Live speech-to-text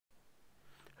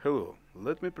Hello,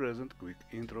 let me present quick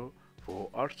intro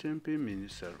for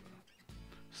RTMPMiniServer.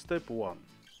 Step 1.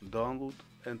 Download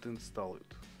and install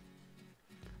it.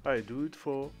 I do it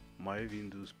for my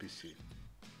Windows PC.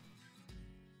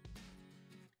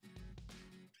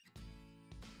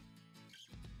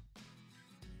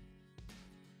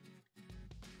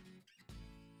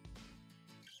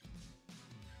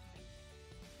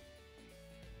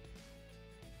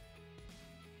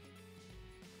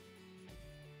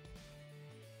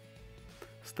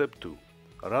 Step 2.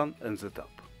 Run and setup.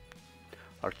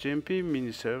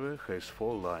 RTMPMiniServer has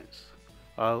 4 lines.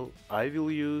 I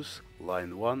will use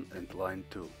line 1 and line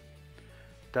 2.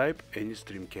 Type any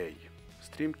stream key.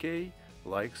 Stream key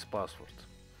likes password.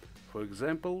 For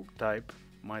example, type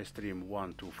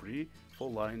mystream123 for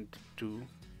line 2.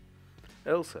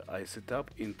 Else I set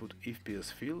up input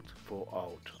FPS field for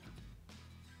auto.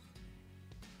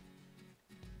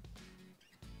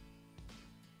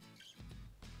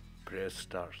 Press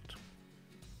start.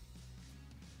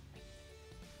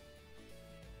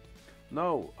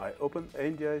 Now I open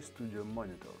NDI Studio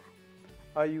monitor.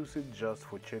 I use it just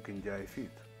for check NDI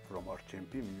feed from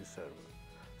RTMPMiniServer.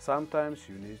 Sometimes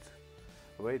you need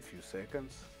wait few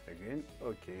seconds, again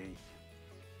OK.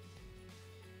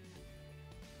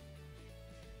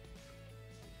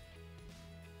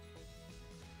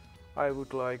 I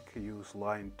would like use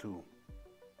line 2.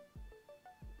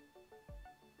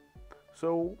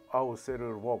 So our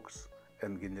server works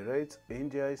and generates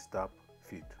NDI stub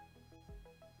feed.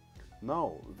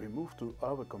 Now we move to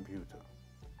our computer.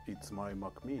 It's my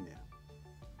Mac Mini.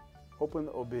 Open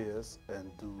OBS and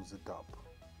do the tab.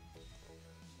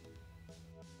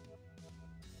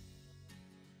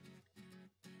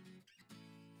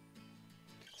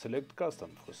 Select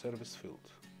Custom for service field.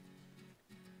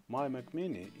 My Mac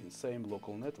Mini in same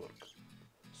local network,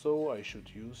 so I should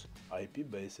use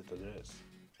IP-based address.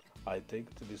 I take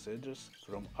this address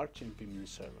from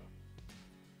RTMPMiniServer.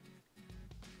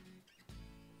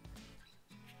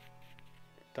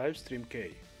 Type stream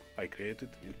key I created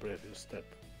in previous step.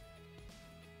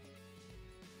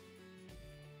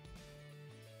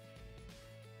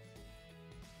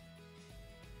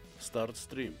 Start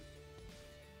stream.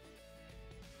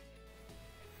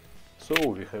 So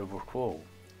we have workflow.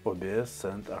 OBS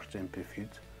send RTMP feed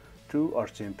to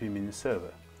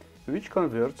RTMPMiniServer, which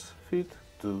converts feed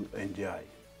to NDI.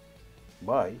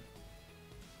 Bye.